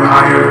 higher,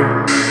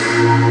 higher.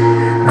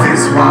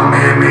 This wild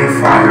man made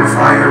fire,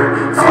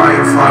 fire,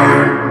 fire,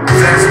 fire.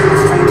 That's what the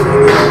fool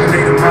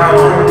illuminated my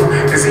home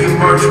as he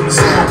emerged from the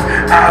storm.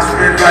 Eyes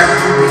red like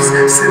rubies,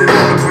 sitting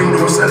on a green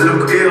horse that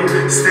look ill,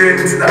 staring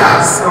into the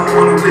eyes of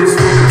someone who lives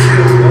for the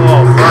kill.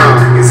 Oh,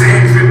 wow. His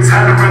hand gripped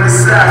tight around his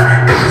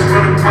side, it was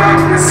running by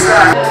on his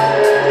side.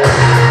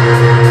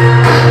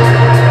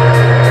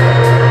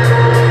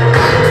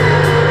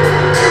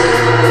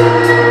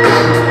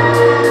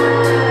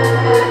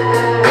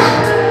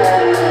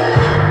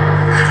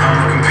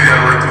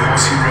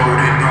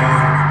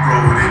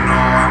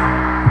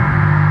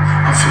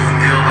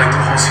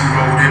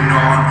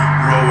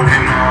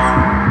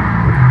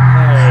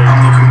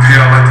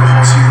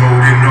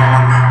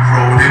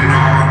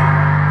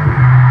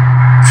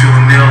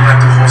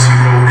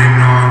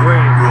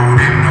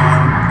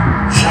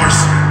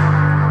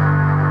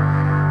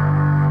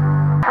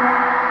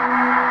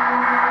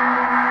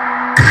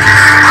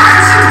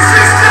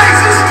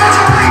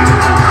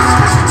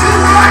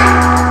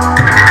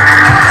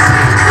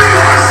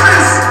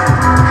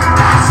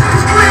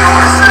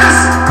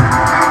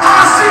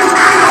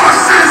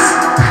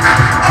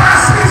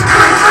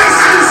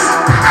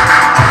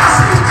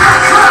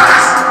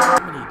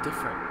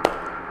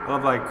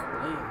 love like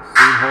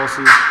green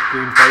horses,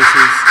 green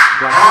faces,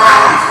 black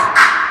clouds.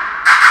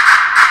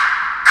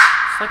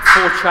 It's like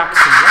 4 tracks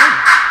in one.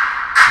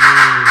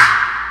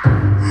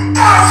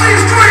 All I see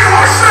is green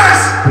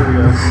horses! Here we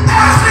go.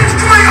 All I see is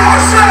green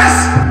horses!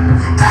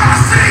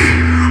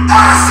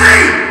 All I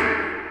see!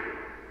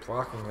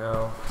 Fucking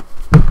hell.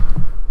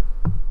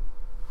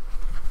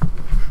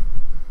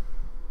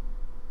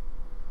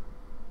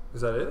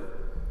 Is that it?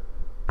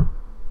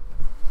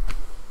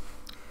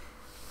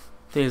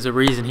 There's a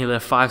reason he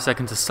left 5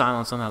 seconds of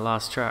silence on that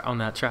last track, on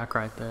that track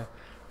right there.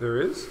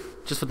 There is?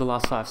 Just for the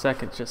last 5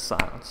 seconds, just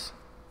silence.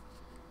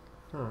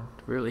 To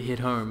really hit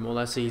home. All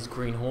I see is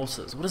green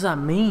horses. What does that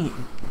mean?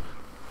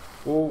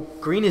 Well,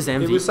 Green is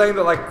envy. he was saying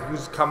that like he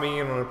was coming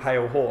in on a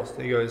pale horse.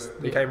 He goes,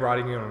 they came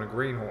riding in on a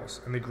green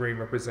horse, and the green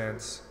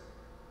represents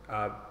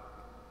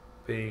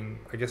being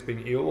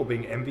ill or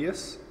being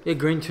envious. Yeah,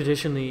 green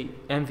traditionally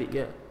envy,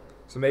 yeah.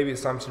 So maybe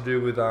it's something to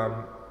do with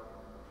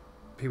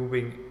people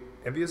being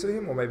envious of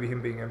him, or maybe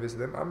him being envious of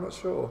them. I'm not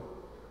sure.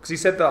 Because he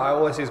said that I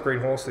always see green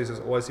horses,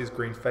 I always see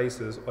green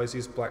faces, I always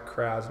see black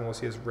crowds, and always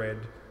see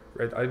red.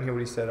 I didn't hear what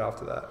he said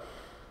after that.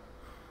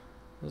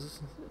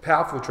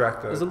 Powerful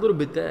track though. There's a little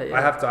bit there, yeah.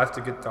 I have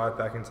to dive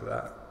back into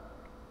that.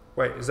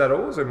 Wait, is that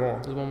all? Or is there more?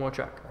 There's one more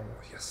track. Oh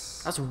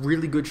yes. That's a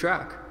really good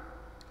track.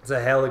 It's a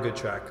hella good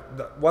track.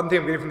 The one thing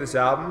I'm getting from this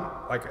album,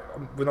 like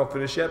we're not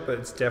finished yet, but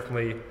it's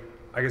definitely,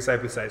 I can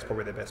safely say it's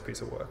probably their best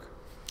piece of work.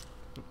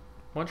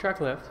 1 track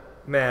left.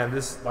 Man,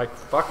 this like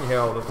fucking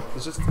hell.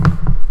 It's just,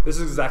 this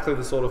is exactly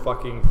the sort of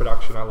fucking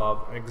production I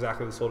love, and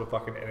exactly the sort of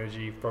fucking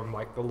energy from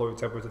like the low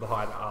tempo to the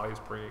high that Ali's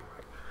bringing.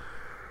 Like,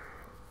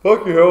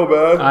 fucking hell,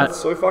 man.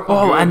 It's so fucking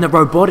good. And the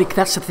robotic,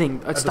 that's the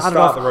thing. At the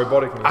start, the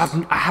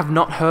roboticness. I have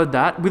not heard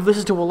that. We've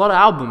listened to a lot of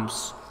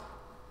albums,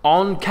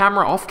 on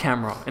camera, off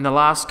camera, in the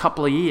last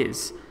couple of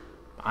years.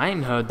 I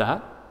ain't heard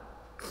that.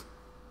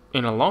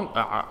 In a long...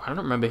 I don't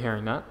remember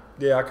hearing that.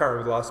 Yeah, I can't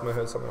remember the last time I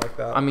heard something like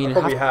that. I mean, I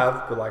probably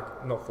have, but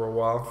like, not for a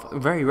while.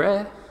 Very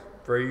rare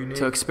Very unique.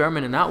 to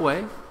experiment in that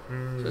way. So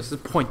let's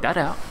just point that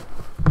out.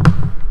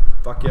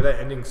 Fuck yeah, that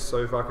ending's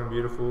so fucking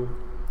beautiful.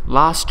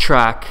 Last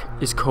track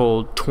is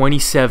called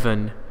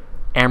 27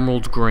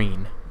 Emerald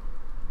Green.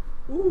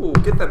 Ooh,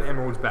 get them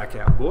emeralds back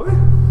out, boy.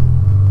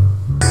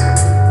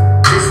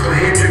 This for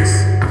Hendrix.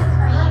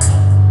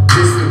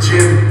 This for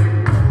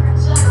Jim.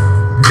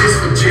 This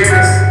for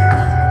Janice.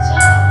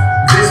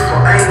 This for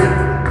Amy.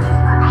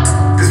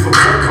 This for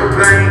Kurt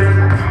Cobain.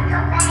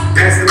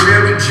 That's the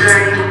Mary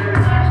Jane.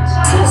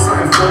 Pour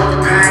something for the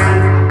pain.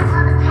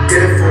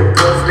 Get it for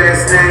both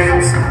last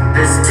names.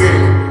 Let's get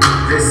it.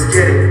 Let's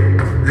get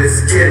it. Let's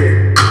get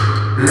it.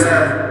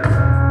 Love.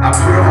 I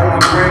put her on my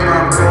grandma,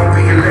 I'm gon'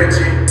 be a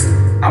legend.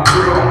 I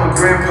put her on my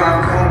grandpa,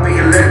 I'm gon' be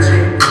a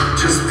legend.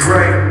 Just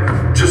pray,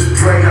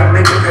 I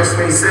make it past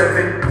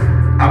 27.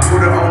 I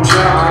put her on job,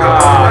 put her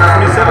on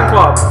 27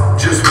 Club.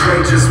 Just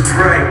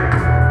pray.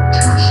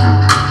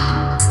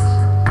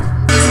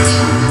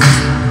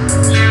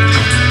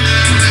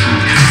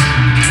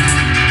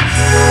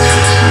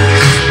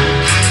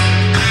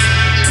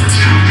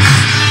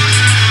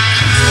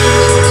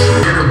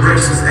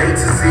 Generations A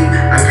to Z,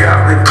 I got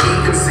with E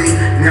and Z.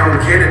 Now I'm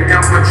getting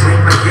down my dream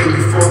I gave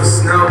before the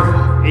snow.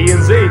 E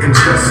and Z. And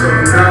just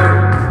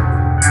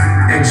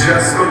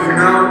so you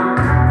know,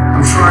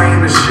 I'm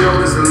trying to show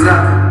there's a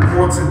lot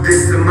more to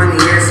this than money,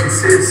 ass, and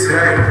tits.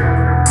 Hey,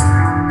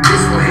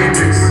 this for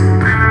Hendrix,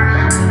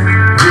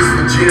 this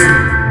for Jim.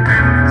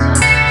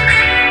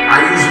 I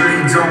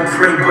usually don't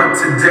pray, but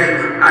today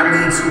I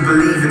need to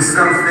believe in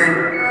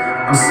something.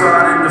 I'm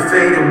starting to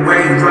fade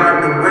away,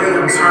 riding away,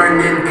 I'm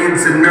turning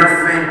into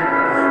nothing.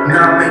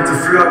 Now I make the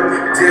flow,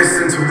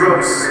 destined to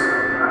roast.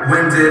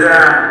 When did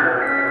I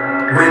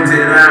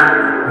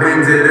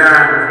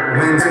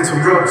into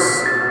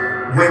roast?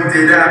 When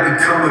did I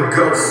become a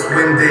ghost?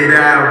 When did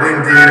I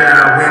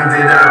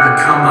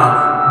become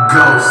a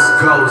ghost?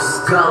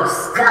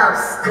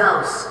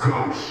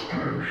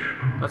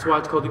 That's why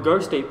it's called the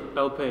Ghost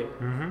LP.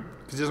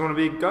 Because he doesn't want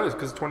to be a ghost,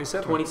 because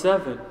 27.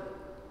 27.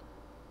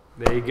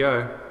 There you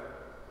go.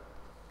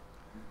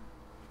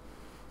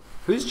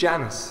 Who's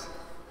Janice?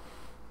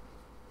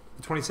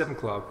 The 27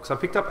 Club. Because I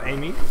picked up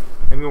Amy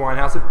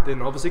Winehouse,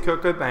 then obviously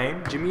Kurt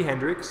Cobain, Jimi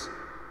Hendrix.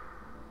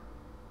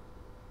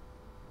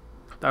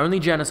 The only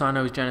Janice I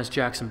know is Janice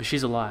Jackson, but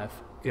she's alive.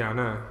 Yeah, I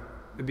know.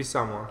 It'd be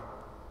someone.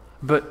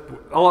 But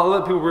I'll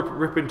let people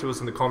rip into us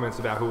in the comments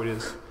about who it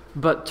is.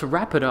 But to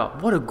wrap it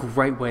up, what a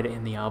great way to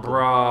end the album.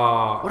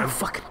 Bruh. What a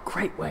fucking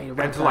great way to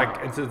wrap And it to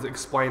up. and to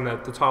explain the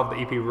title of the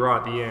EP right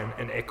at the end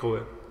and echo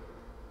it.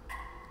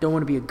 Don't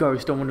want to be a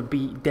ghost, don't want to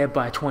be dead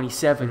by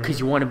 27 because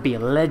you want to be a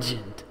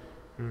legend.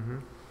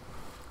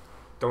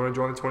 Don't want to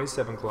join the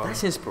 27 Club.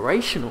 That's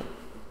inspirational. He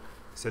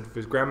said for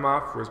his grandma,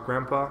 for his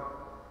grandpa.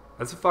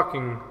 That's a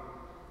fucking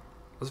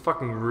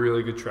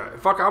really good track.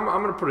 Fuck, I'm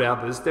gonna put it out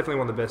there. This is definitely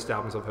one of the best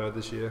albums I've heard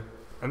this year.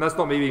 And that's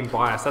not me being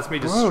biased. That's me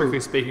just strictly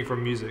speaking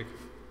from music.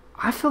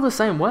 I feel the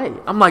same way.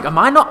 I'm like, am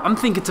I not? I'm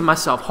thinking to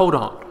myself, hold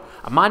on.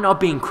 Am I not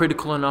being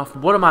critical enough?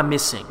 What am I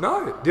missing?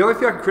 No, the only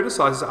thing I can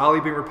criticize is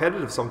Ali being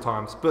repetitive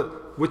sometimes.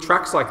 But with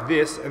tracks like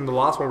this and the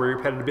last one where he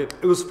repeated a bit,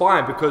 it was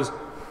fine because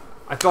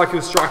I feel like he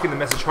was striking the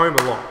message home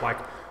a lot. Like,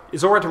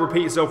 it's alright to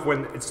repeat yourself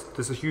when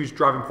there's a huge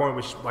driving point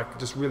which like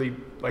just really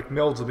like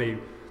melds with me.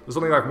 There's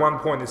only like one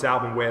point in this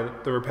album where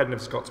the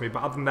repetitiveness got to me,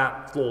 but other than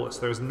that, flawless.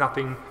 There is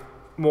nothing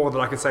more that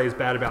I can say is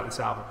bad about this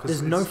album.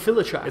 There's no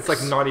filler tracks. It's like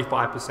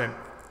 95%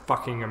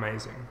 fucking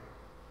amazing.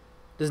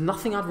 There's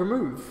nothing I'd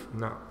remove.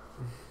 No.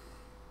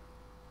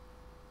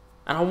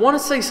 And I want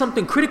to say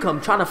something critical.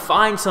 I'm trying to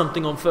find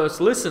something on first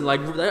listen.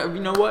 Like, you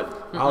know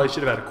what? Ali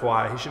should have had a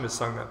choir. He shouldn't have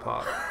sung that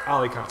part.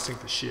 Ali can't sing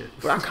for shit.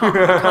 But I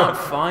can't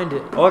find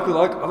it. I like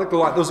the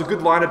line. There was a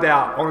good line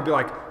about, I want to be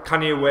like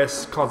Kanye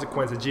West,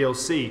 Consequence of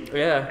GLC.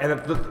 Yeah.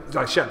 And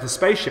like shout the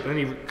spaceship, and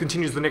then he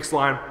continues the next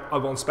line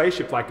on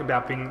Spaceship, like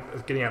about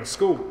getting out of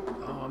school.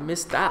 Oh, I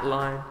missed that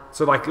line.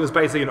 So like it was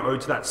basically an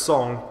ode to that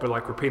song, but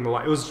like repeating the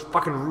line. It was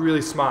fucking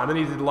really smart. And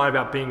then he did the line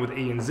about being with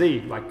E and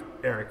Z, like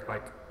Eric,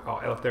 like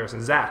Eleftheris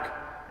and Zach.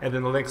 And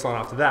then the next line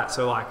after that.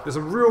 So like, there's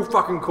some real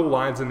fucking cool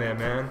lines in there,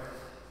 man.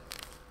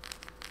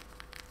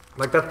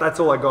 Like that's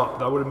all I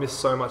got. I would have missed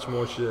so much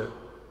more shit.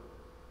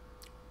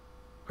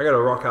 I got a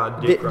rock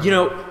hard dick right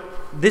now.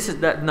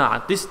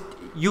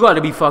 You got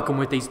to be fucking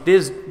with these.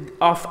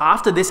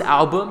 After this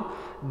album,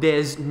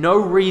 there's no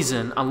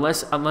reason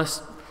unless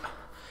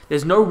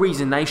there's no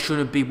reason they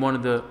shouldn't be one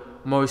of the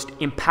most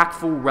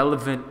impactful,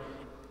 relevant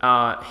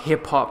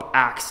hip hop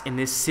acts in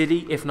this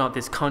city, if not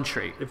this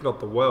country, if not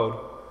the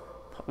world.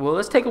 Well,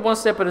 let's take it one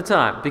step at a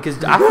time, because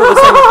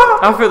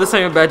I feel the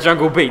same about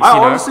Jungle Beats. I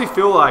honestly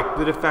feel like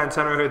that if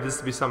Fantano heard this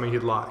to be something he'd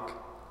like,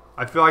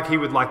 I feel like he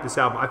would like this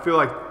album. I feel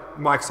like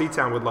Mike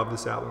Seatown would love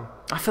this album.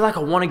 I feel like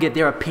I want to get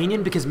their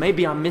opinion because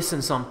maybe I'm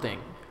missing something.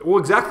 Well,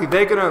 exactly.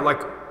 They're gonna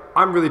like.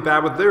 I'm really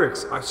bad with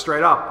lyrics.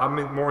 Straight up,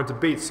 I'm more into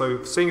beats.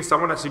 So seeing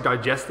someone actually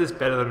digest this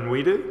better than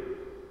we do,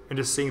 and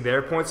just seeing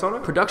their points on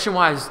it.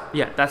 Production-wise,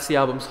 yeah, that's the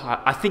album's.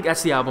 I think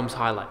that's the album's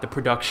highlight, the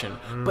production.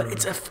 But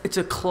it's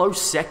a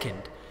close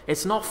second.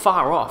 It's not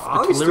far off.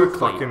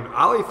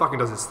 Ali fucking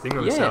does his thing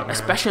on this album, man.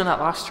 Especially on that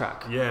last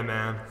track. Yeah,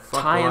 man.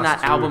 Tying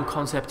that album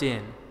concept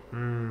in.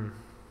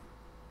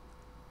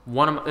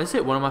 One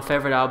of my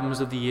favorite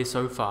albums of the year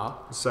so far.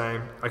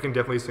 Same. I can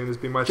definitely see this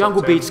being my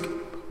Jungle top 10. Beats,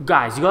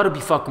 guys, you got to be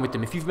fucking with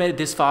them. If you've made it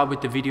this far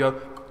with the video,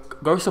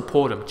 go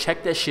support them.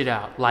 Check their shit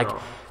out. Like,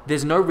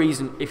 there's no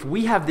reason, if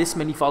we have this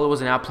many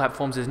followers in our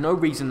platforms, there's no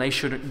reason they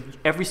shouldn't,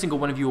 every single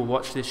one of you who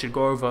watch this should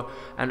go over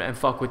and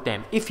fuck with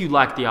them. If you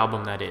like the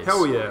album, that is.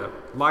 Hell yeah.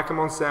 Like them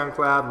on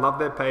SoundCloud, love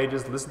their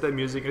pages, listen to their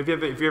music. And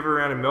if you're ever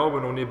around in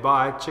Melbourne or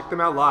nearby, check them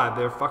out live.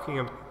 They're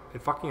fucking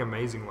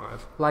amazing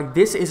live. Like,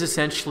 this is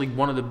essentially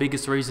one of the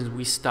biggest reasons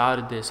we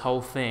started this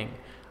whole thing.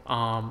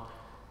 To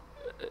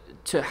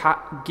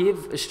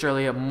give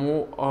Australia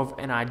more of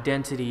an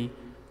identity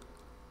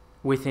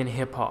within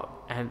hip-hop.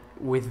 And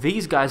with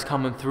these guys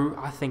coming through,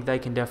 I think they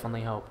can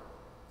definitely help.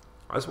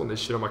 I just want this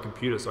shit on my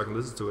computer so I can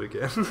listen to it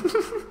again.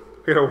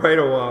 I gotta wait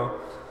a while.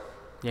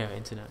 Yeah,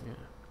 internet, yeah.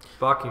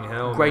 Fucking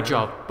hell, Great man.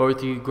 job. Both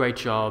of you, great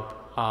job.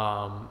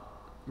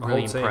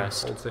 Really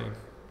impressed. Whole team.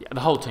 Yeah,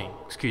 the whole team.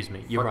 Excuse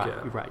me. You're Fuck right.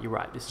 yeah. You're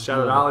right. This is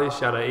Shout out Ali,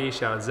 shout out E,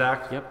 shout out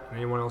Zach. Yep. And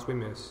anyone else we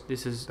miss.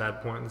 This is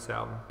that point in this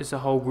album. It's a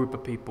whole group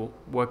of people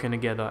working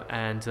together,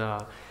 and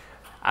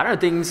I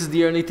don't think this is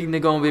the only thing they're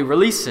going to be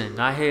releasing.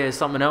 I hear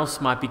something else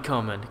might be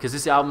coming, because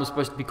this album is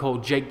supposed to be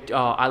called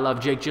I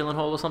Love Jake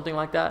Gyllenhaal or something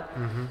like that.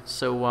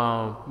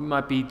 So we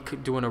might be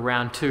doing a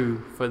round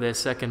 2 for their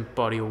second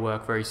body of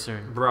work very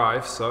soon. Bro,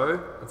 if so,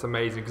 that's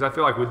amazing, because I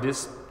feel like with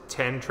this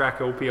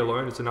 10-track LP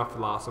alone, it's enough to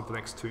last them for the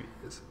next 2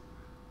 years.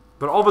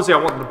 But obviously I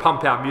want them to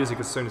pump out music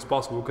as soon as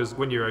possible, because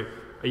when you're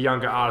a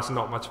younger artist and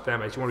not much fan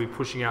base, you want to be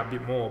pushing out a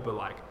bit more, but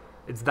like,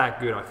 it's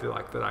that good, I feel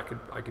like, that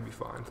I could be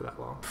fine for that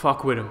long.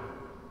 Fuck with him.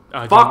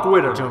 Fuck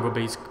with him. Jungle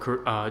Beats,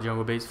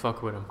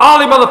 fuck with him.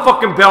 Ali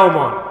motherfucking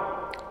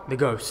Belmont. The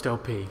Ghost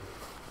LP.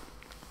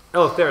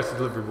 Eleftheris, the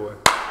delivery boy.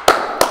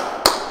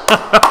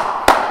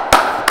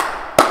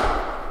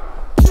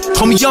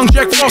 Call me Young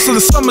Jack Frost of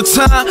the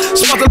summertime.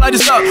 Spot the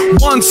lighters up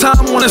one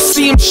time, wanna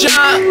see him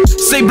shine.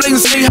 Stay blazing,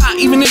 stay hot,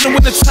 even in the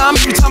wintertime.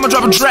 Every time I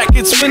drop a track,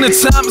 it's winter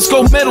time. It's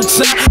gold medal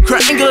time.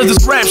 Triangular,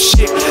 this rap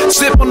shit.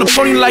 Step on the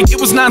pony like it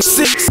was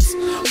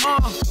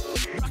 9-6.